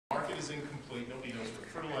is incomplete. Nobody knows what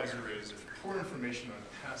fertilizer is. There's poor information on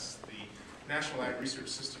pests. The National Ag Research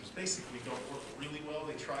Systems basically don't work really well.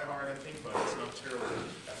 They try hard, I think, but it's not terribly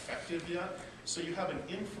effective yet. So you have an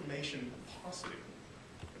information paucity.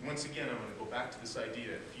 And once again, I'm going to go back to this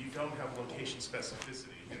idea. If you don't have location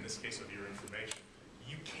specificity, in this case of your information,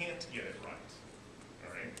 you can't get it right.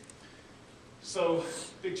 All right? So,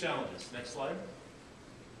 big challenges. Next slide.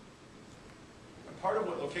 And part of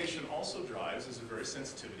what location also drives is a very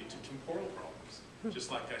sensitivity to temporal problems.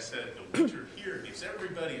 Just like I said, the winter here gives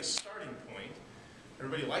everybody a starting point.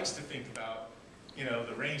 Everybody likes to think about, you know,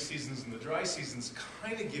 the rainy seasons and the dry seasons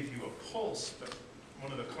kind of give you a pulse, but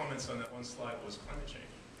one of the comments on that one slide was climate change.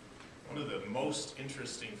 One of the most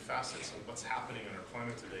interesting facets of what's happening in our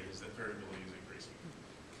climate today is that variability is increasing.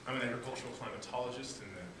 I'm an agricultural climatologist,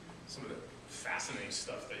 and some of the fascinating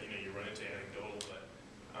stuff that you run into anecdotal, but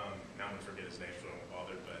now I'm going to forget his name, so I won't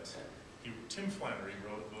bother, but Tim Flannery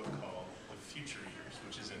wrote a book called The Future Years,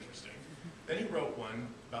 which is interesting. Then he wrote one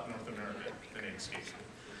about North America, the name escapes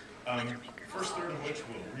me. First third of which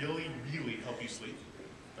will really, really help you sleep,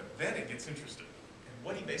 but then it gets interesting. And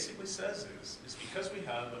what he basically says is because we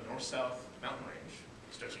have a north-south mountain range,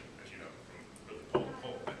 stretching, as you know, from the pole to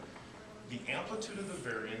pole, but the amplitude of the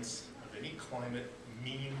variance of any climate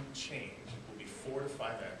mean change will be 4 to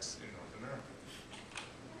 5x in North America.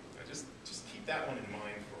 Now just keep that one in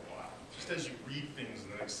mind for a while. Just as you read things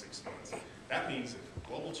in the next 6 months, that means if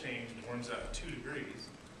global change warms up 2 degrees,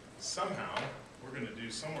 somehow we're going to do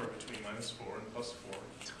somewhere between -4 and +4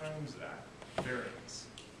 times that variance.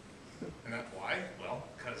 And that why? Well,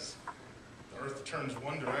 because the Earth turns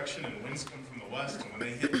one direction and winds come from the west, and when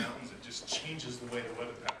they hit mountains, it just changes the way the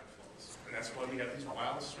weather pattern flows. And that's why we have these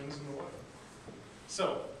wild swings in the weather.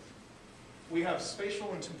 So, we have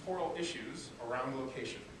spatial and temporal issues around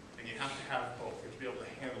location, and you have to have both. You have to be able to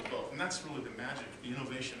handle both. And that's really the magic, the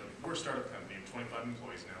innovation of, we're a startup company of 25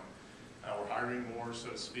 employees now. We're hiring more, so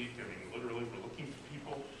to speak. I mean, literally, we're looking for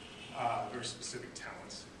people, very specific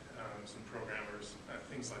talents, some programmers,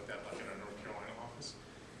 things like that, like in our North Carolina office.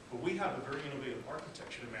 But we have a very innovative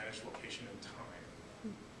architecture to manage location and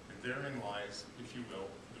time. And therein lies, if you will,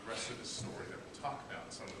 the rest of the story that we'll talk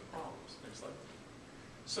about, some of the problems. Next slide.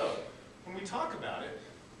 So, when we talk about it,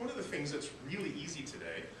 one of the things that's really easy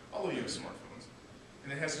today, all of you have smartphones,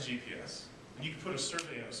 and it has a GPS, and you can put a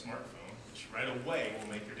survey on a smartphone, which right away will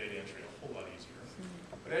make your data entry a whole lot easier.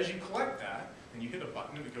 But as you collect that, and you hit a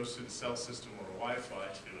button and it goes to the cell system or a Wi-Fi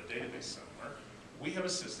to a database somewhere, we have a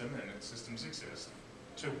system, and systems exist,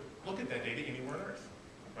 to look at that data anywhere on Earth,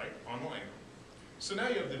 right, online. So now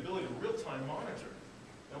you have the ability to real-time monitor.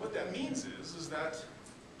 Now what that means is that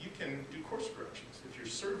you can do course corrections. If you're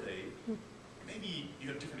surveyed, maybe you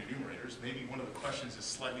have different enumerators, maybe one of the questions is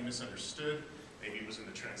slightly misunderstood, maybe it was in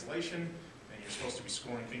the translation, and you're supposed to be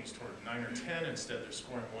scoring things toward 9 or 10, instead they're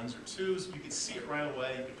scoring 1s or 2s. You can see it right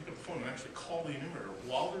away, you can pick up the phone and actually call the enumerator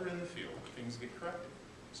while they're in the field, things get corrected.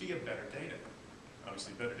 So you get better data.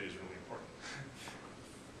 Obviously, better data is really important.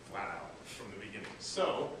 Flat out, from the beginning.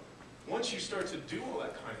 So, once you start to do all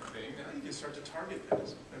that kind of thing, now you can start to target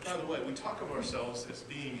things. And by the way, we talk of ourselves as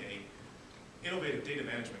being a innovative data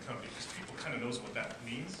management company because people kind of knows what that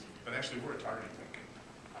means, but actually we're a targeting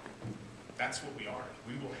company. That's what we are.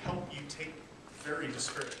 We will help you take very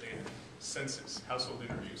disparate data, census, household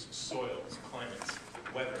interviews, soils, climates,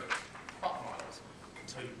 weather, crop models, and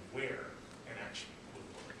tell you where an action will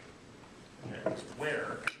work. Okay? Because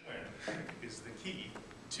where and when is the key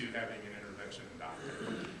to having an intervention in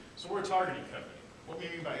doctor. So we're a targeting company. What we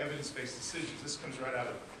mean by evidence-based decisions, this comes right out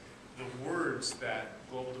of the words that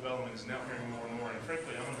global development is now hearing more and more, and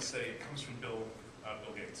frankly, I'm going to say it comes from Bill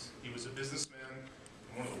Gates. He was a businessman,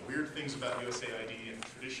 and one of the weird things about USAID and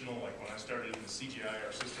traditional, like when I started in the CGI,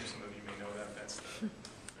 our system, some of you may know that, that's the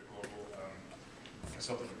global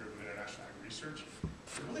consultative group of international ag research.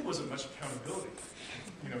 There really wasn't much accountability.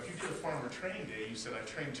 You know, if you did a farmer training day, you said, I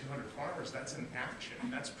trained 200 farmers, that's an action,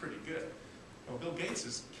 that's pretty good. Well, Bill Gates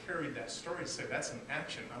has carried that story to say, that's an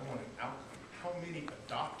action, I want an outcome. How many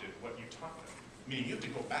adopted what you taught them? Meaning you have to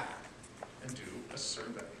go back and do a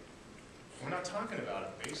survey. We're not talking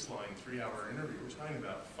about a baseline 3-hour interview. We're talking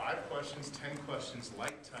about 5 questions, 10 questions,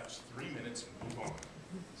 light touch, 3 minutes, and move on.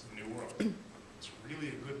 It's a new world. It's really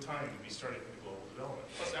a good time to be starting with global development.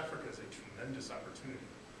 Plus, Africa is a tremendous opportunity.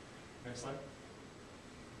 Next slide.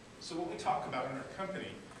 So what we talk about in our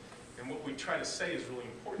company, and what we try to say is really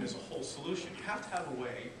important, is a whole solution. You have to have a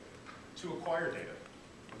way to acquire data,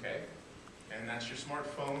 okay? And that's your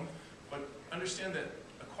smartphone. But understand that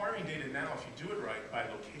acquiring data now, if you do it right by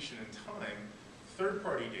location and time,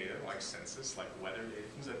 third-party data like census, like weather data,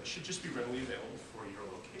 things like that, should just be readily available for your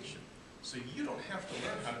location. So you don't have to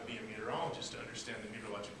learn how to be a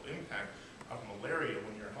malaria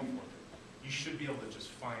when you're a health worker. You should be able to just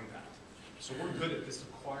find that. So we're good at this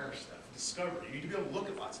acquire stuff, discovery. You need to be able to look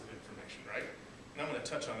at lots of information, right? And I'm going to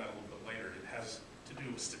touch on that a little bit later. It has to do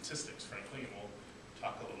with statistics, frankly, and we'll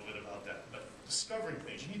talk a little bit about that. But discovering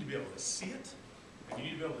things, you need to be able to see it, and you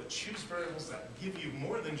need to be able to choose variables that give you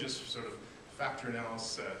more than just sort of factor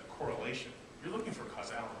analysis correlation. You're looking for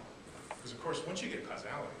causality. Because, of course, once you get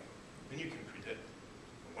causality, then you can predict.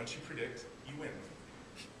 And once you predict, you win.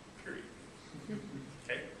 Period.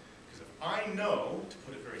 Okay? Because if I know, to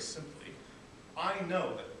put it very simply, I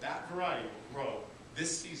know that that variety will grow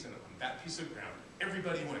this season on that piece of ground,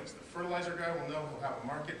 everybody wins. The fertilizer guy will know he'll have a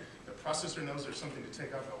market, the processor knows there's something to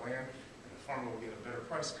take out the land, and the farmer will get a better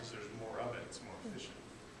price because there's more of it, it's more efficient.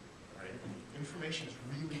 Right? Information is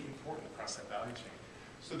really important across that value chain.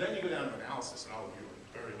 So then you go down to analysis, and all of you are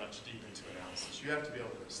very much deep into analysis. You have to be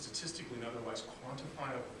able to statistically and otherwise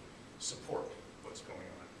quantifiably support what's going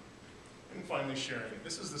on. And finally, sharing.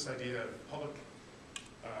 This is this idea of public,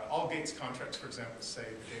 all Gates contracts, for example, say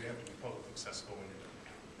the data have to be publicly accessible when you're done.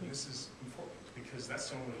 And this is important because that's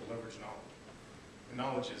the only way to leverage knowledge. And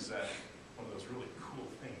knowledge is one of those really cool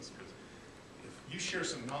things, because if you share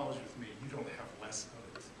some knowledge with me, you don't have less of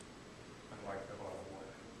it, unlike the bottle of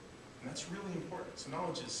water. And that's really important. So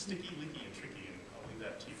knowledge is sticky, leaky, and tricky, and I'll leave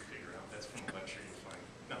that to you to figure out. That's from a lecture you'll find.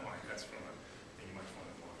 Not mine, that's from a thing you might find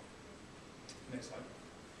online. Next slide.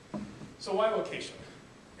 So why location?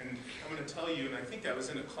 And I'm going to tell you, and I think I was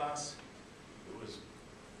in a class, it was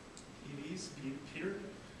Peter?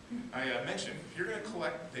 I mentioned, if you're going to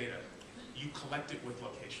collect data, you collect it with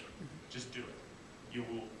location. Just do it. You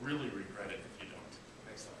will really regret it if you don't.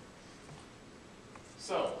 Next slide.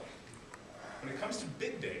 So, when it comes to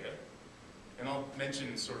big data, and I'll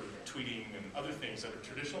mention sort of tweeting and other things that are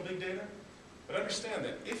traditional big data, but understand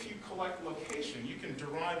that if you collect location, you can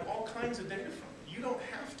derive all kinds of data from it. You don't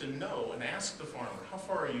have to know and ask the farmer, how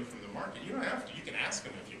far are you from the market? You don't have to. You can ask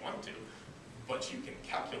him if you want to, but you can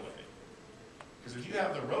calculate it. Because if you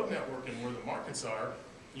have the road network and where the markets are,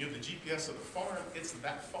 you have the GPS of the farm, it's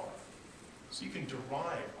that far. So you can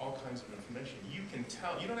derive all kinds of information. You can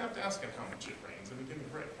tell, you don't have to ask him how much it rains. I mean, give me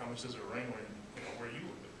a break. How much does it rain where you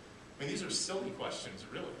live? I mean, these are silly questions,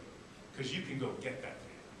 really, because you can go get that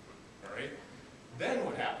data, all right? Then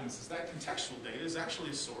what happens is that contextual data is actually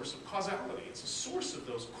a source of causality. It's a source of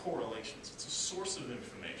those correlations. It's a source of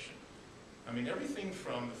information. I mean, everything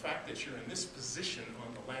from the fact that you're in this position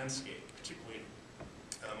on the landscape, particularly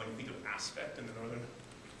when you think of aspect in the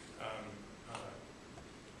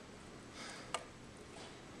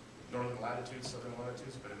northern latitudes, southern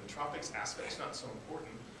latitudes, but in the tropics, aspect's not so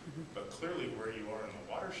important. But clearly where you are in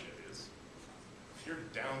the watershed is. If you're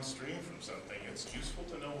downstream from something, it's useful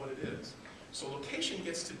to know what it is. So location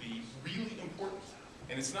gets to be really important.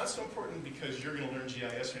 And it's not so important because you're going to learn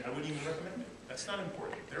GIS. I wouldn't even recommend it. That's not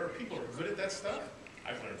important. There are people who are good at that stuff.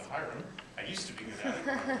 I've learned to hire them. I used to be good at it,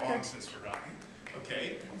 but I've long since forgotten.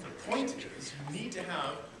 Okay? The point is, you need to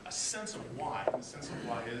have a sense of why. And the sense of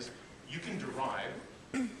why is you can derive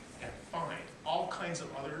and find all kinds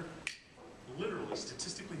of other, literally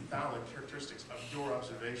statistically valid characteristics of your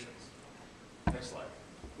observations. Next slide.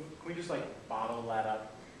 Can we just like bottle that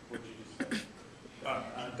up? What you just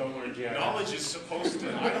said? Don't learn GIS. Knowledge is supposed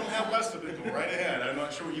to, I don't have less of it, go right ahead. I'm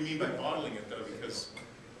not sure what you mean by bottling it though, because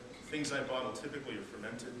things I bottle typically are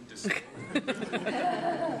fermented, distilled.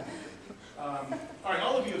 All right,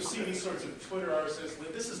 all of you have seen these sorts of Twitter RSS.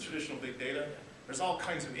 This is traditional big data. There's all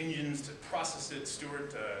kinds of engines to process it.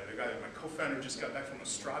 Stuart, the guy, my co-founder, just got back from a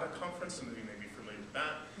Strata conference. Some of you may be familiar with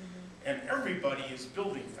that. And everybody is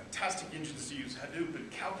building fantastic engines to use Hadoop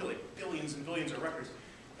and calculate billions and billions of records.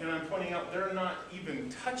 And I'm pointing out they're not even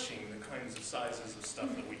touching the kinds of sizes of stuff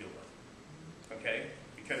that we deal with. Okay?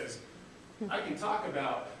 Because I can talk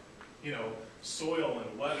about, you know, soil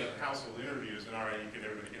and weather and household interviews, and all right, you can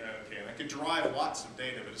everybody get okay. And I could derive lots of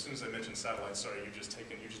data, but as soon as I mentioned satellites, sorry, you just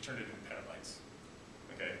turned it into petabytes.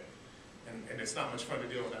 Okay? And it's not much fun to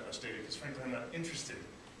deal with that much data because frankly I'm not interested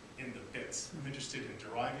in the bits. I'm interested in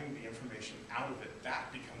deriving the information out of it.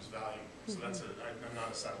 That becomes valuable. So I'm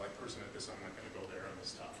not a satellite person at this. I'm not going to go there on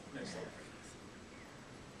this topic. Next slide.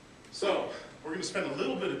 So we're going to spend a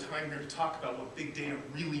little bit of time here to talk about what big data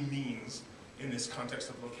really means in this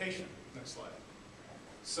context of location. Next slide.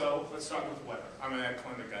 So let's start with weather. I'm an ag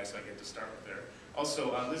climate guy, so I get to start with there.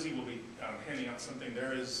 Also, Lizzie will be handing out something.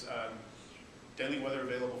 There is daily weather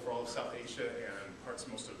available for all of South Asia and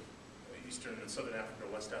most of Eastern and Southern Africa,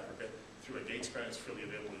 West Africa, through a Gates grant. It's freely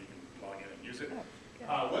available. You can log in and use it.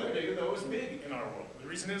 Weather data, though, is big in our world. The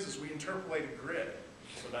reason is we interpolate a grid.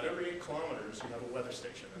 So about every 8 kilometers, you have a weather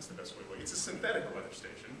station. That's the best way to look. It's a synthetic weather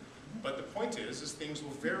station. But the point is things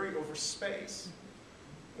will vary over space.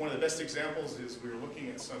 One of the best examples is we were looking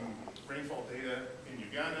at some rainfall data in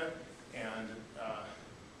Uganda, and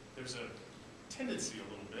there's a tendency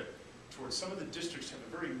a little bit towards some of the districts have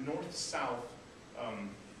a very north-south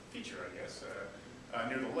feature, I guess,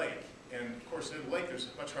 near the lake. And of course, near the lake, there's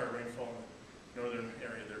much higher rainfall. In the northern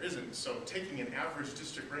area, there isn't. So taking an average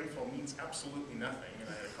district rainfall means absolutely nothing. And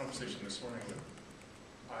I had a conversation this morning with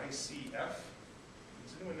ICF.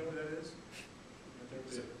 Does anyone know what that is?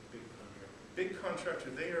 It's a big contract. Big contractor.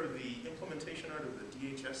 They are the implementation art of the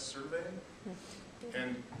DHS survey.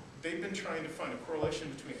 And they've been trying to find a correlation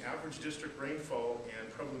between average district rainfall and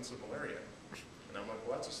prevalence of malaria. And I'm like,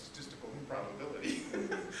 well, that's a statistical improbability.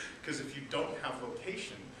 Because if you don't have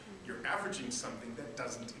location, you're averaging something that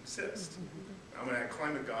doesn't exist. I'm a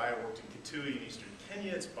climate guy. I worked in Kitui in eastern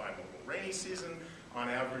Kenya. It's bimonal rainy season. On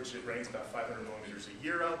average, it rains about 500 millimeters a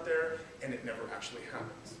year out there, and it never actually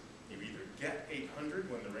happens. You either get 800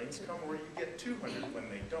 when the rains come, or you get 200 when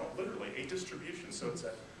they don't. Literally, a distribution. So it's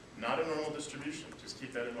not a normal distribution. Just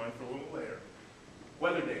keep that in mind for a little later.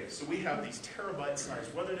 Weather data. So we have these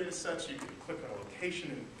terabyte-sized weather data sets. You can click on a location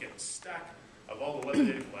and get a stack of all the weather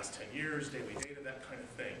data for the last 10 years, daily data, that kind of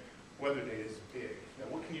thing. Weather data is big. Now,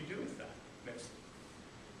 what can you do with that? Next.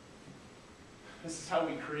 This is how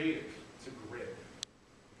we create it. It's a grid.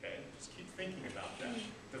 Okay? Just keep thinking about that.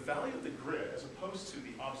 The value of the grid, as opposed to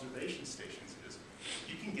the observation stations, is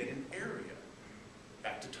you can get an area.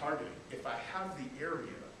 Back to targeting. If I have the area,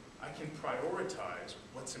 I can prioritize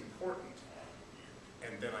what's important,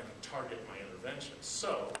 and then I can target my intervention.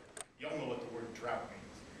 So, y'all know what the word drought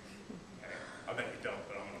means. Okay? I bet you don't,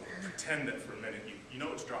 but I'm going to pretend that for a minute you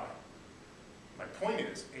know it's dry. My point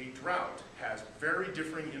is, a drought has very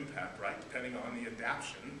differing impact, right, depending on the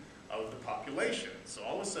adaptation of the population. So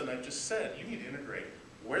all of a sudden, I've just said, you need to integrate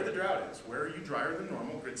where the drought is, where are you drier than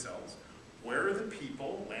normal, grid cells, where are the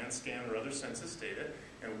people, land scan or other census data,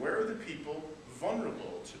 and where are the people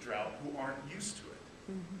vulnerable to drought who aren't used to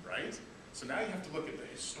it, right? So now you have to look at the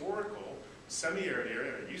historical semi-arid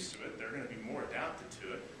area that are used to it. They're going to be more adapted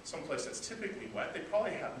to it. Someplace that's typically wet, they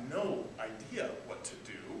probably have no idea what to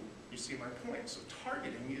do. You see my point? So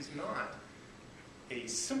targeting is not a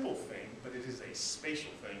simple thing, but it is a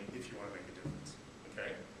spatial thing if you want to make a difference,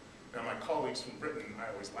 okay? Now my colleagues from Britain,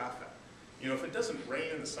 I always laugh at. You know, if it doesn't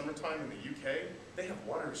rain in the summertime in the UK, they have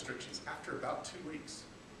water restrictions after about 2 weeks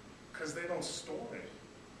because they don't store it.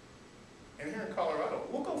 And here in Colorado,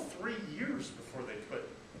 we'll go 3 years before they put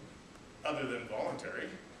other than voluntary,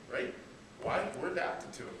 right? Why? We're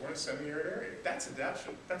adapted to it. We're in a semi-arid area. That's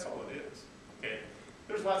adaptation. That's all it is, okay?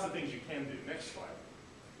 There's lots of things you can do. Next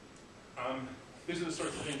slide. These are the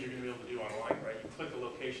sorts of things you're going to be able to do online, right? You click a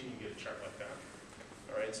location, you get a chart like that.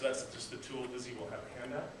 All right, so that's just the tool. Lizzie will have a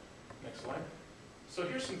handout. Next slide. So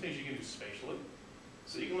here's some things you can do spatially.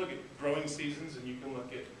 So you can look at growing seasons, and you can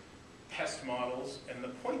look at pest models. And the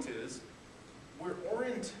point is, we're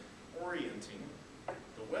orienting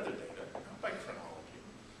the weather data, not by chronology.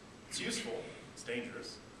 It's useful, it's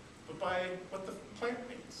dangerous, but by what the plant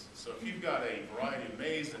needs. So if you've got a variety of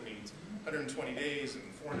maize that needs 120 days and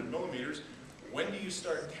 400 millimeters, when do you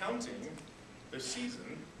start counting the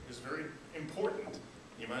season is very important.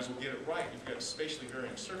 You might as well get it right. You've got a spatially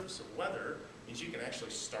varying surface of weather, means you can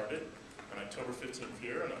actually start it on October 15th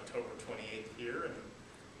here, and October 28th here, and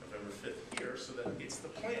November 5th here, so that it's the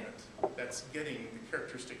plant that's getting the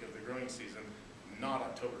characteristic of the growing season, not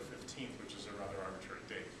October 15th, which is a rather arbitrary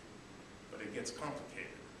date. But it gets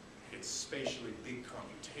complicated. It's spatially big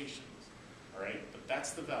computations, all right? But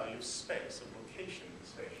that's the value of space, of location in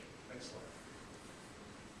space. Next slide.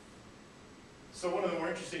 So one of the more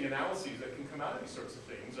interesting analyses that can come out of these sorts of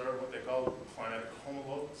things are what they call climatic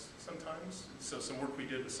homologs sometimes. So some work we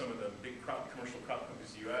did with some of the big commercial crop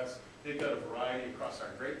companies in the U.S. They've got a variety across our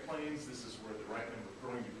Great Plains. This is where the right number of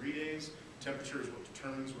growing degree days. Temperature is what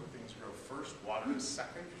determines where things grow first. Water is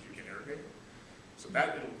second, because you can irrigate. So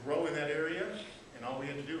that it'll grow in that area, and all we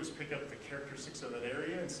had to do was pick up the characteristics of that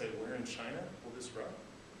area and say, where in China will this grow?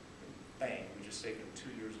 Bang, we just taken 2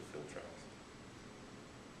 years of field trials.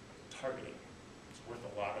 Targeting.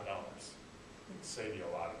 Worth a lot of dollars. It'll save you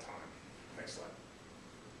a lot of time. Next slide.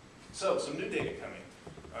 So, some new data coming.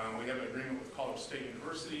 We have an agreement with Colorado State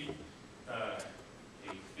University. A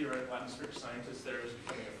theoretical atmospheric scientist there is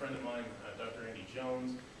becoming a friend of mine, Dr. Andy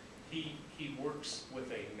Jones. He works with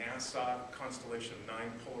a NASA constellation of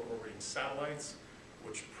 9 polar orbiting satellites,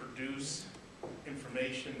 which produce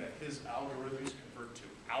information that his algorithms convert to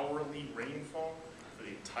hourly rainfall for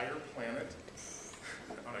the entire planet.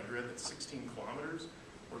 On a grid that's 16 kilometers.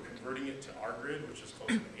 We're converting it to our grid, which is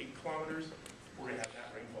closer to 8 kilometers. We're going to have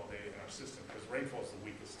that rainfall data in our system because rainfall is the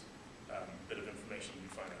weakest information you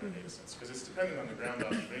find in our data sets, because it's dependent on the ground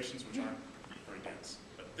observations, which aren't very dense.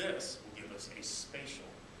 But this will give us a spatial.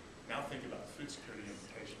 Now think about food security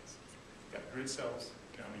implications. You've got grid cells,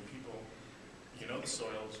 you know how many people, you know the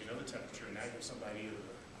soils, you know the temperature, and now you have some idea of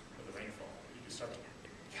the rainfall. You can start to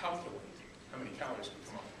calculate how many calories can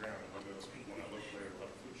come off the ground and whether those people when I look later will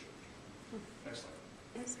have food shortage. Next slide.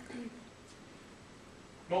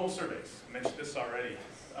 Mobile surveys. I mentioned this already.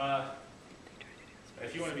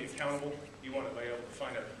 If you want to be accountable, you want to be able to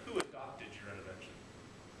find out who adopted your intervention.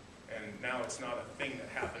 And now it's not a thing that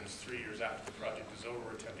happens 3 years after the project is over,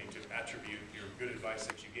 attempting to attribute your good advice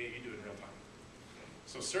that you gave. You do it in real time.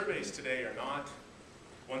 So surveys today are not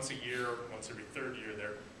once a year, once every third year.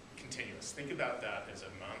 They're continuous. Think about that as a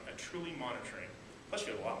truly monitoring. Plus,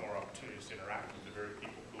 you have a lot more opportunities to interact with the very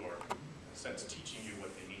people who are, in a sense, teaching you what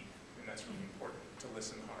they need. And that's really important, to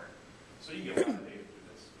listen hard. So you get a lot of data through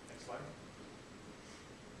this. Next slide.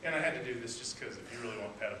 And I had to do this just because if you really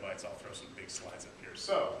want petabytes, I'll throw some big slides up here.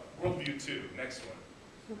 So, Worldview 2, next one.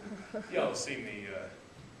 Y'all have seen the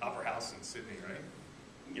Opera House in Sydney, right?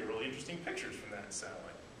 You can get really interesting pictures from that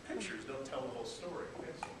satellite. Pictures don't tell the whole story.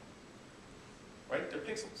 Next one. Right? They're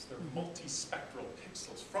pixels. They're multispectral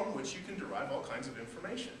pixels from which you can derive all kinds of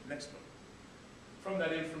information. Next one. From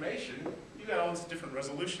that information, you got all these different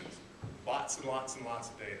resolutions. Lots and lots and lots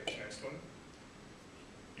of data. Next one.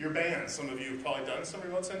 Your bands, some of you have probably done some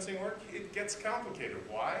remote sensing work. It gets complicated.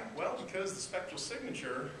 Why? Well, because the spectral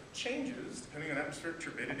signature changes depending on atmospheric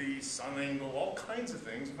turbidity, sun angle, all kinds of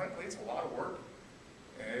things. And frankly, it's a lot of work.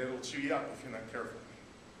 And it'll chew you up if you're not careful.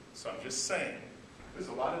 So I'm just saying, there's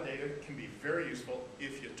a lot of data that can be very useful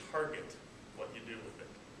if you target what you do with it.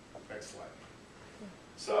 Next slide.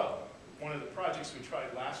 So, one of the projects we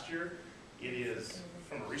tried last year, it is,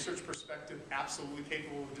 from a research perspective, absolutely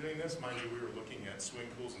capable of doing this. Mind you, we were looking at swimming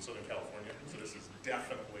pools in Southern California, so this is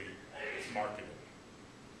definitely marketed.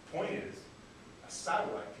 Point is, a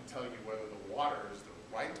satellite can tell you whether the water is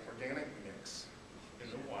the right organic mix in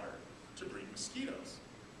the water to breed mosquitoes.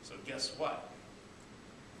 So guess what?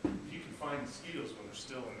 If you can find mosquitoes when they're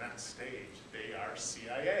still in that stage, they are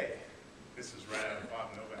CIA. This is right out of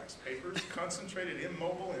Bob Novak's papers, concentrated,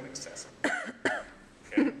 immobile, inaccessible.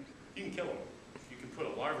 Okay? You can kill them. You can put a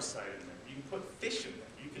larvicide in there. You can put fish in there.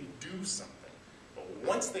 You can do something. But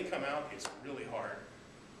once they come out, it's really hard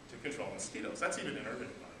to control mosquitoes. That's even in urban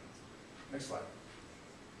environments. Next slide.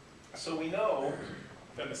 So we know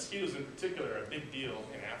that mosquitoes in particular are a big deal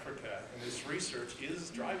in Africa, and this research is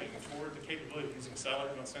driving toward the capability of using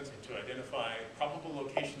satellite remote sensing to identify probable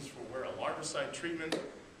locations for where a larvicide treatment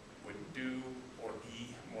would do or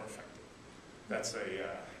be more effective. That's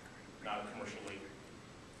not a commercially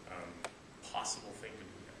possible thing to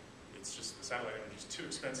do that. It's just the satellite image is too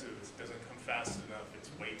expensive, it doesn't come fast enough, it's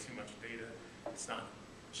way too much data, it's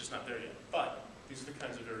just not there yet. But these are the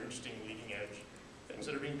kinds of very interesting leading edge things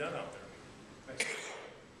that are being done out there. Next.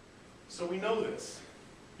 So we know this.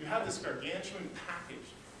 You have this gargantuan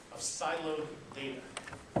package of siloed data.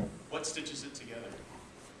 What stitches it together?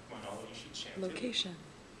 Come on, all of you should chant it. Location.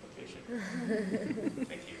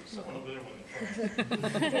 Thank you. Someone over there will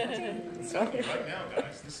tell you right now,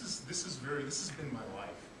 guys. This has been my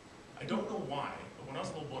life. I don't know why, but when I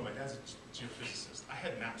was a little boy, my dad's a geophysicist. I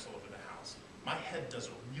had maps all over the house. My head does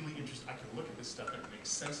a really interesting. I can look at this stuff and it makes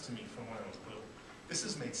sense to me from when I was little. This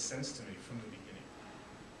has made sense to me from the beginning.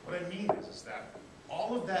 What I mean is that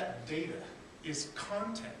all of that data is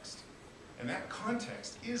context. And that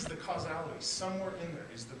context is the causality. Somewhere in there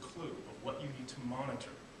is the clue of what you need to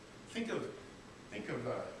monitor. Think of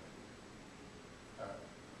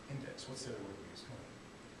index. What's the other word we use?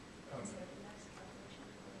 Come on.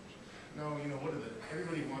 No, you know,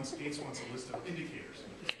 Gates wants a list of indicators.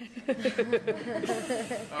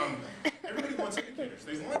 Everybody wants indicators.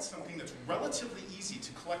 They want something that's relatively easy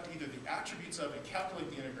to collect either the attributes of and calculate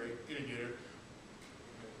the indicator.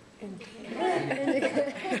 And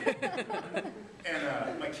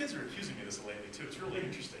my kids are accusing me of this lately too. It's really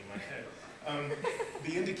interesting in my head.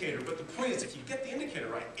 The indicator, but the point is, if you get the indicator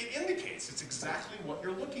right, it indicates. It's exactly what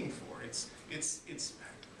you're looking for. It's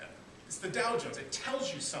the Dow Jones. It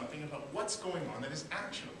tells you something about what's going on that is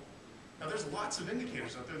actionable. Now, there's lots of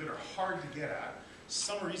indicators out there that are hard to get at.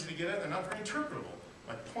 Some are easy to get at. They're not very interpretable.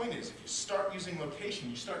 My point is, if you start using location,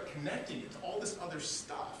 you start connecting it to all this other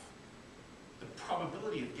stuff, the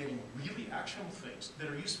probability of getting really actionable things that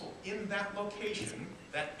are useful in that location,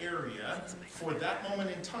 that area, for that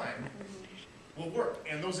moment in time, will work.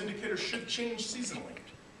 And those indicators should change seasonally,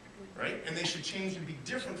 right? And they should change and be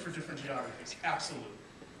different for different geographies, absolutely.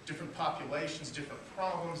 Different populations, different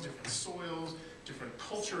problems, different soils, different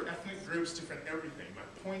culture, ethnic groups, different everything. My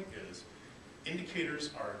point is, indicators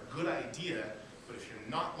are a good idea But if you're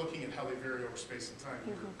not looking at how they vary over space and time,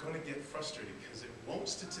 you're going to get frustrated because it won't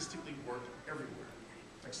statistically work everywhere.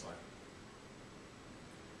 Next slide.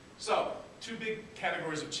 So, two big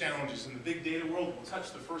categories of challenges in the big data world. We'll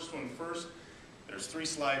touch the first one first. There's 3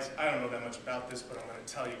 slides. I don't know that much about this, but I'm going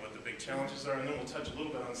to tell you what the big challenges are, and then we'll touch a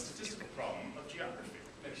little bit on the statistical problem of geography.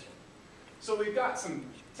 Next one. So we've got some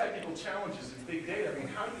technical challenges in big data. I mean,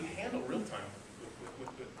 how do you handle real-time with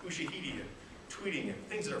Ushahidi and tweeting and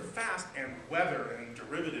things that are fast, and weather and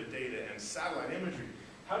derivative data and satellite imagery?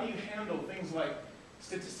 How do you handle things like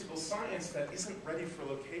statistical science that isn't ready for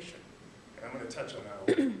location? And I'm going to touch on that a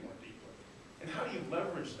little bit more deeply. And how do you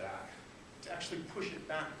leverage that to actually push it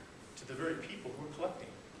back to the very people who are collecting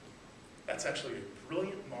it? That's actually a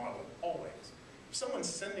brilliant model, always. If someone's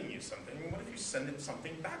sending you something, what if you send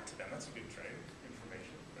something back to them? That's a good trade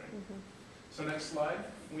information, right? So next slide.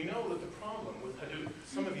 We know that the problem with Hadoop,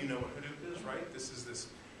 some of you know what Hadoop is, right? This is this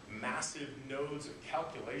massive nodes of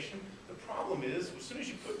calculation. The problem is, as soon as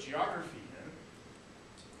you put geography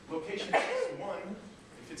in, location x1,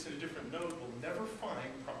 if it's in a different node, will never find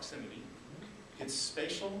proximity. Its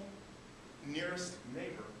spatial nearest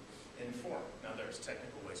neighbor in form. Now there's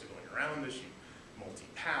technical ways of going around this. You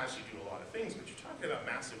multi-pass, you do a lot of things, but you're talking about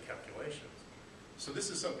massive calculations. So this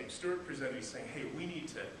is something Stuart presented. He's saying, hey, we need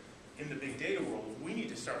to, in the big data world, we need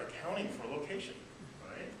to start accounting for location.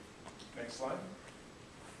 All right? Next slide.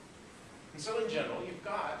 And so in general, you've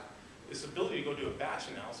got this ability to go do a batch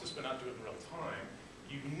analysis, but not do it in real time.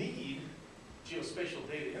 You need geospatial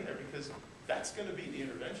data in there because that's going to be the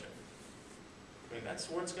intervention. I mean,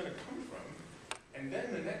 that's where it's going to come from. And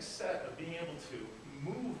then the next set of being able to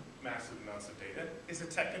move massive amounts of data is a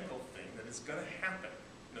technical thing that is going to happen.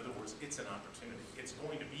 In other words, it's an opportunity. It's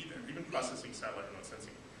going to be there. Even processing satellite remote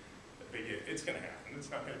sensing, it's going to happen.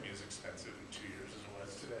 It's not going to be as expensive in 2 years as it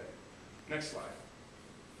was today. Next slide.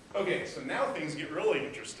 Okay, so now things get really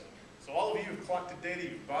interesting. So all of you have collected data,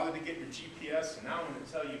 you've bothered to get your GPS, and now I'm going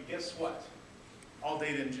to tell you, guess what? All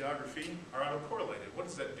data in geography are autocorrelated. What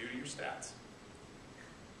does that do to your stats?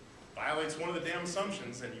 Violates one of the damn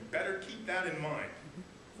assumptions, and you better keep that in mind.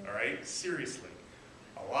 All right? Seriously.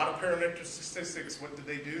 A lot of parametric statistics, what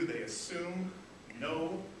do? They assume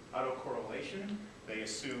no autocorrelation. They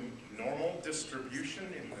assume normal distribution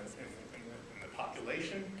in the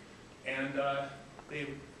population, and they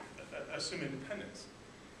assume independence.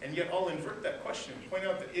 And yet I'll invert that question and point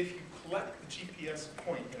out that if you collect the GPS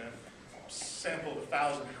point in a sample of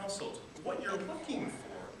 1,000 households, what you're looking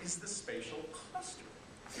for is the spatial cluster.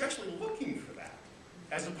 You're actually looking for that,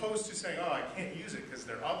 as opposed to saying, oh, I can't use it because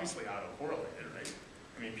they're obviously autocorrelated, right?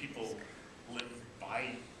 I mean, people live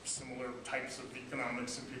by similar types of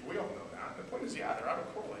economics and people, we all know that. The point is, yeah, they're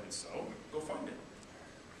autocorrelated, so go find it.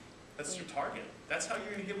 That's your target. That's how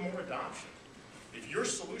you're going to get more adoption. If your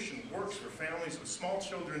solution works for families with small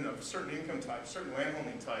children of a certain income type, certain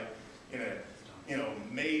landholding type, in a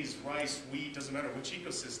maize, rice, wheat, doesn't matter which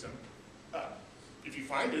ecosystem, if you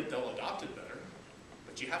find it, they'll adopt it better.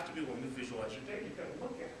 But you have to be willing to visualize your data. You've got to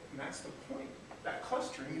look at it, and that's the point. That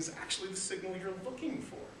clustering is actually the signal you're looking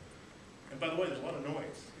for. And by the way, there's a lot of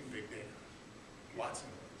noise in big data. Lots of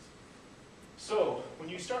noise. So when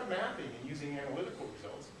you start mapping and using analytical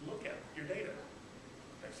results, look at your data.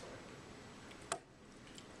 Next slide.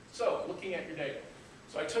 So looking at your data.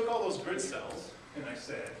 So I took all those grid cells and I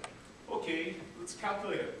said, okay, let's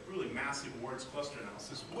calculate a really massive words cluster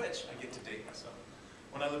analysis, which I get to date myself.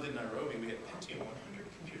 When I lived in Nairobi, we had Pentium 100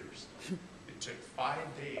 computers. It took 5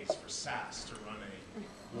 days for SAS to run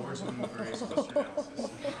a Ward's various cluster analysis.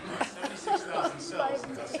 76,000 cells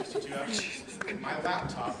in about 62 hours. My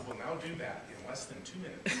laptop will now do that in less than 2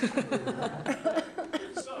 minutes.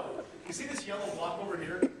 So, you see this yellow block over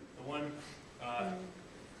here? The one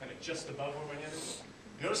kind of just above where my hand is?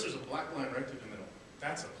 You notice there's a black line right through the middle.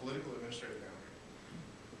 That's a political administrative boundary.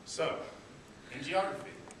 So, in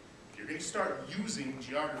geography, if you're going to start using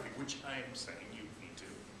geography, which I am saying you need to,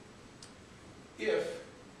 if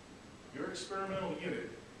your experimental unit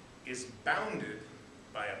is bounded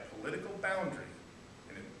by a political boundary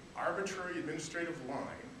in an arbitrary administrative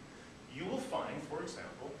line, you will find, for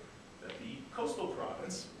example, that the coastal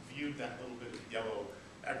province viewed that little bit of yellow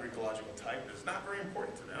agroecological type as not very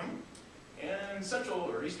important to them, and central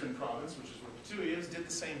or eastern province, which is where Patui is, did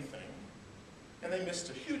the same thing. And they missed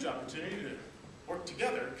a huge opportunity to work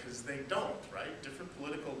together because they don't, right? Different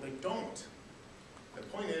political, they don't. The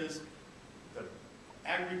point is, the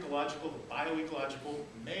agroecological, the bioecological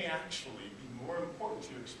may actually be more important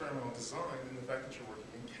to experimental design than the fact that you're working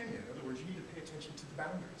in Kenya. In other words, you need to pay attention to the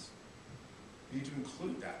boundaries. You need to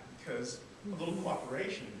include that because a little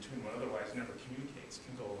cooperation between what otherwise never communicates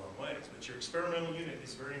can go a long ways. But your experimental unit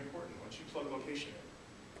is very important. When once you plug location in.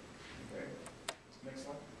 Okay, next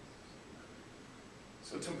slide.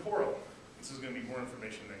 So temporal, this is going to be more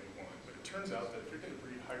information than you want, but it turns out that if you're going to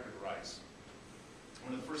breed hybrid rice,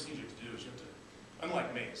 one of the first things you have to do is you have to,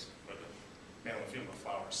 unlike maize, where the male and female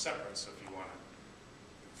flower are separate, so if you want to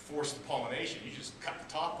force the pollination, you just cut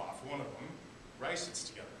the top off one of them, rice sits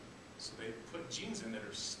together. So they put genes in that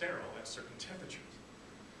are sterile at certain temperatures.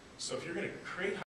 So if you're going to create